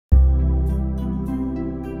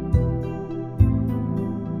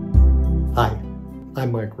Hi,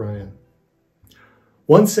 I'm Mike Ryan.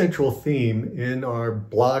 One central theme in our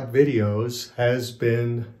blog videos has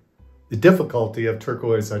been the difficulty of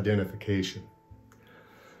turquoise identification.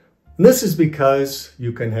 And this is because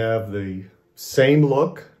you can have the same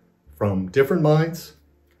look from different mines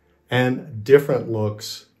and different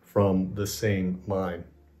looks from the same mine.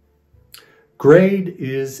 Grade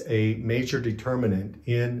is a major determinant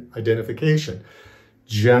in identification.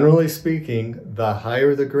 Generally speaking, the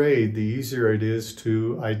higher the grade, the easier it is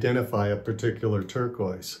to identify a particular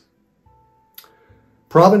turquoise.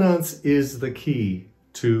 Provenance is the key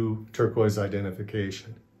to turquoise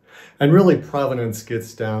identification. And really, provenance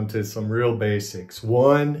gets down to some real basics.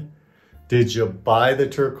 One, did you buy the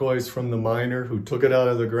turquoise from the miner who took it out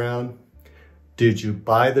of the ground? Did you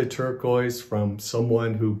buy the turquoise from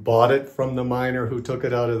someone who bought it from the miner who took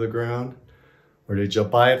it out of the ground? Or did you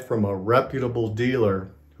buy it from a reputable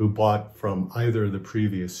dealer who bought from either of the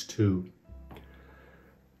previous two?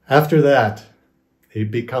 After that,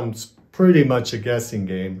 it becomes pretty much a guessing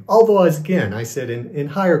game. Although, as again, I said in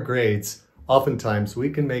higher grades, oftentimes we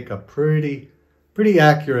can make a pretty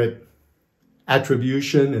accurate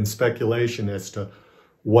attribution and speculation as to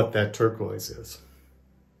what that turquoise is.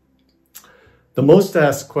 The most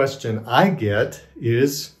asked question I get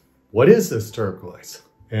is, what is this turquoise?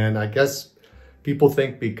 And I guess people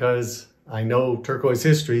think because I know turquoise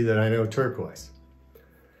history that I know turquoise.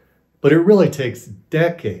 But it really takes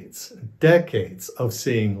decades of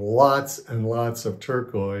seeing lots and lots of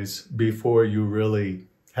turquoise before you really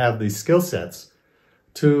have these skill sets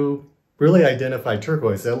to really identify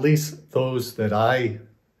turquoise, at least those that I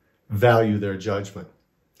value their judgment.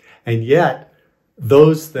 And yet,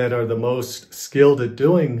 those that are the most skilled at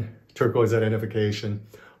doing turquoise identification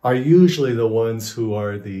are usually the ones who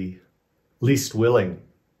are the least willing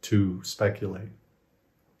to speculate.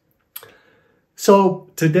 So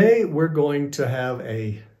today we're going to have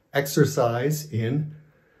an exercise in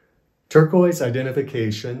turquoise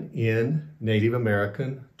identification in Native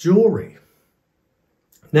American jewelry.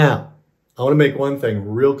 Now, I want to make one thing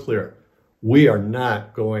real clear. We are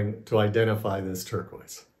not going to identify this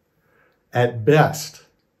turquoise. At best,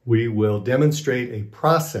 we will demonstrate a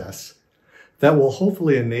process that will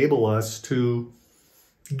hopefully enable us to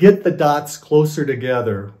get the dots closer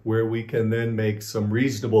together where we can then make some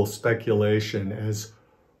reasonable speculation as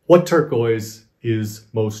what turquoise is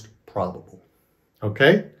most probable.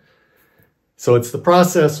 Okay? So it's the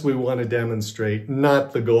process we want to demonstrate,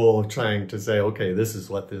 not the goal of trying to say, okay, this is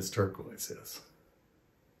what this turquoise is.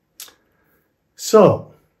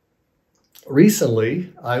 So,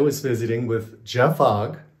 recently I was visiting with Jeff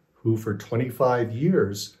Ogg, who for 25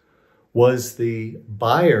 years was the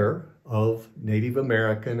buyer of Native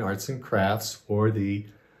American arts and crafts for the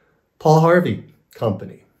Paul Harvey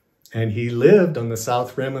Company. And he lived on the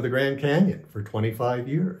south rim of the Grand Canyon for 25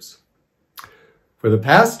 years. For the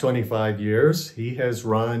past 25 years, he has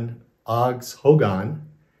run Ogg's Hogan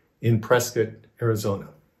in Prescott, Arizona.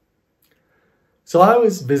 So I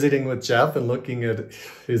was visiting with Jeff and looking at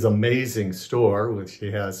his amazing store, which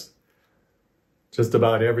he has just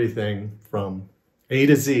about everything from A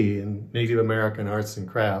to Z in Native American arts and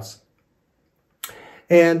crafts.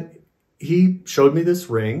 And he showed me this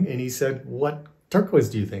ring and he said, what turquoise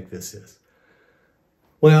do you think this is?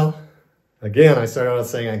 Well, again, I started out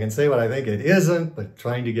saying I can say what I think it isn't, but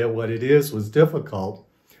trying to get what it is was difficult.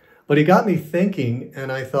 But he got me thinking,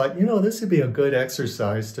 and I thought, you know, this would be a good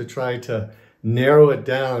exercise to try to narrow it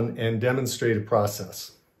down and demonstrate a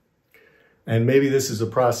process. And maybe this is a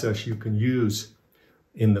process you can use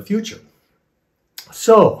in the future.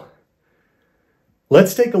 So,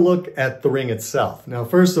 let's take a look at the ring itself. Now,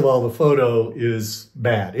 first of all, the photo is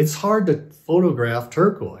bad. It's hard to photograph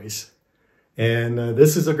turquoise. And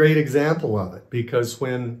this is a great example of it because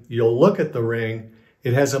when you'll look at the ring,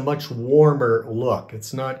 it has a much warmer look.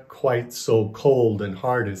 It's not quite so cold and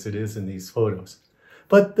hard as it is in these photos.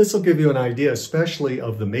 But this will give you an idea, especially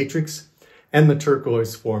of the matrix and the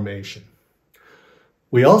turquoise formation.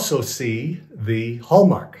 We also see the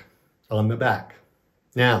hallmark on the back.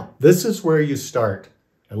 Now, this is where you start,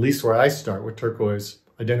 at least where I start with turquoise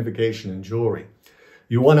identification in jewelry.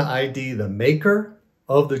 You want to ID the maker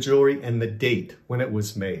of the jewelry and the date when it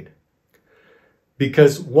was made.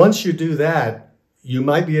 Because once you do that, you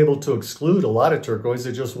might be able to exclude a lot of turquoise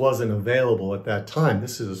that just wasn't available at that time.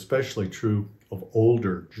 This is especially true of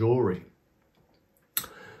older jewelry.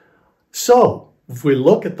 So, if we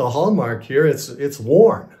look at the hallmark here, it's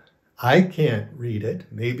worn. I can't read it.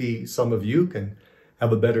 Maybe some of you can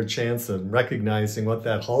have a better chance of recognizing what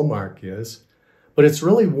that hallmark is. But it's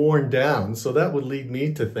really worn down, so that would lead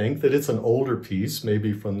me to think that it's an older piece,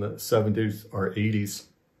 maybe from the 70s or 80s.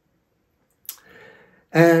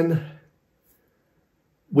 And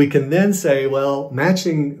we can then say, well,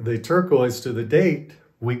 matching the turquoise to the date,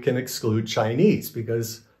 we can exclude Chinese,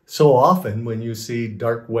 because so often when you see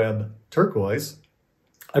dark web turquoise,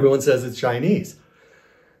 everyone says it's Chinese.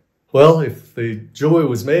 Well, if the jewelry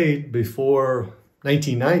was made before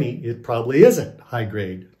 1990, it probably isn't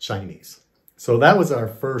high-grade Chinese. So that was our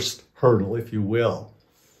first hurdle, if you will.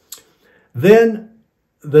 Then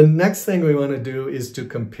the next thing we want to do is to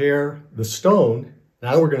compare the stone.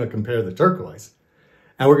 Now we're going to compare the turquoise.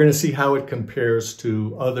 And we're going to see how it compares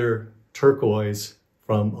to other turquoise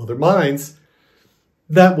from other mines.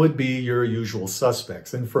 That would be your usual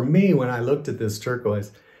suspects. And for me, when I looked at this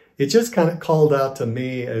turquoise, it just kind of called out to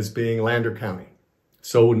me as being Lander County.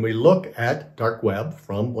 So when we look at dark web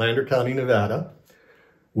from Lander County, Nevada,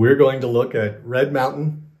 we're going to look at Red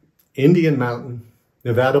Mountain, Indian Mountain,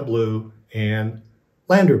 Nevada Blue, and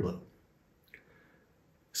Lander Blue.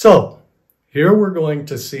 So here we're going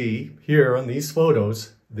to see, here on these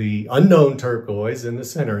photos, the unknown turquoise in the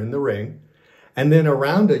center in the ring, and then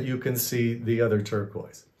around it you can see the other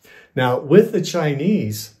turquoise. Now with the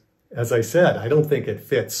Chinese, as I said, I don't think it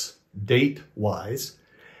fits date-wise.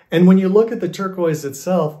 And when you look at the turquoise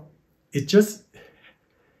itself,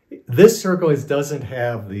 this turquoise doesn't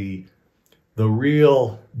have the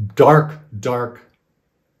real dark,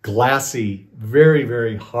 glassy, very,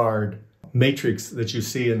 very hard matrix that you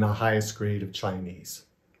see in the highest grade of Chinese.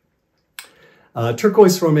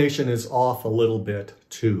 Turquoise formation is off a little bit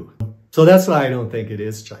too. So that's why I don't think it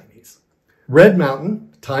is Chinese. Red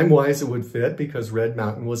Mountain, time-wise it would fit because Red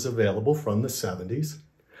Mountain was available from the 70s.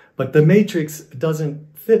 But the matrix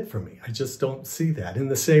doesn't fit for me. I just don't see that. In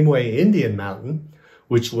the same way, Indian Mountain,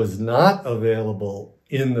 which was not available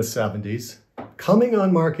in the 70s, coming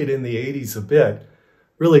on market in the 80s a bit,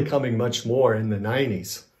 really coming much more in the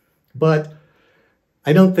 90s. But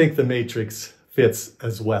I don't think the matrix fits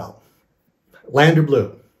as well. Lander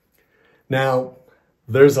Blue. Now,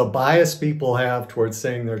 there's a bias people have towards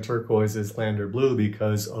saying their turquoise is Lander Blue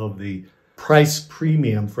because of the price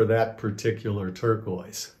premium for that particular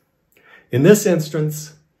turquoise. In this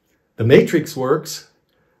instance, the matrix works,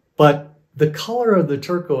 but the color of the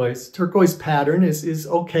turquoise pattern is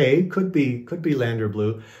okay, could be Lander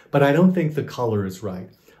Blue, but I don't think the color is right.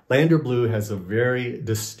 Lander Blue has a very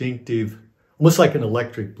distinctive, almost like an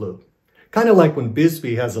electric blue. Kind of like when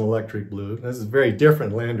Bisbee has an electric blue. This is very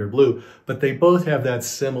different, Lander Blue, but they both have that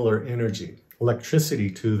similar energy, electricity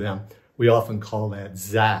to them. We often call that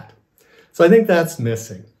Zat. So I think that's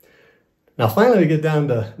missing. Now finally we get down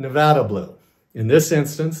to Nevada Blue. In this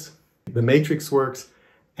instance, the matrix works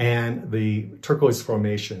and the turquoise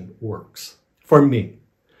formation works for me.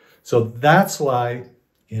 So that's why,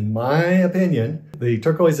 in my opinion, the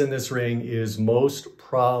turquoise in this ring is most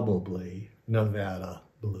probably Nevada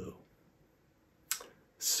Blue.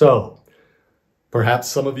 So perhaps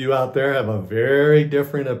some of you out there have a very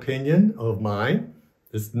different opinion of mine.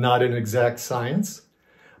 It's not an exact science,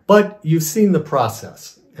 but you've seen the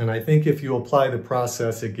process. And I think if you apply the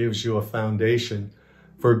process, it gives you a foundation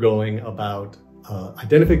for going about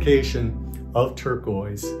identification of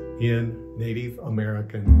turquoise in Native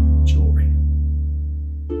American jewelry.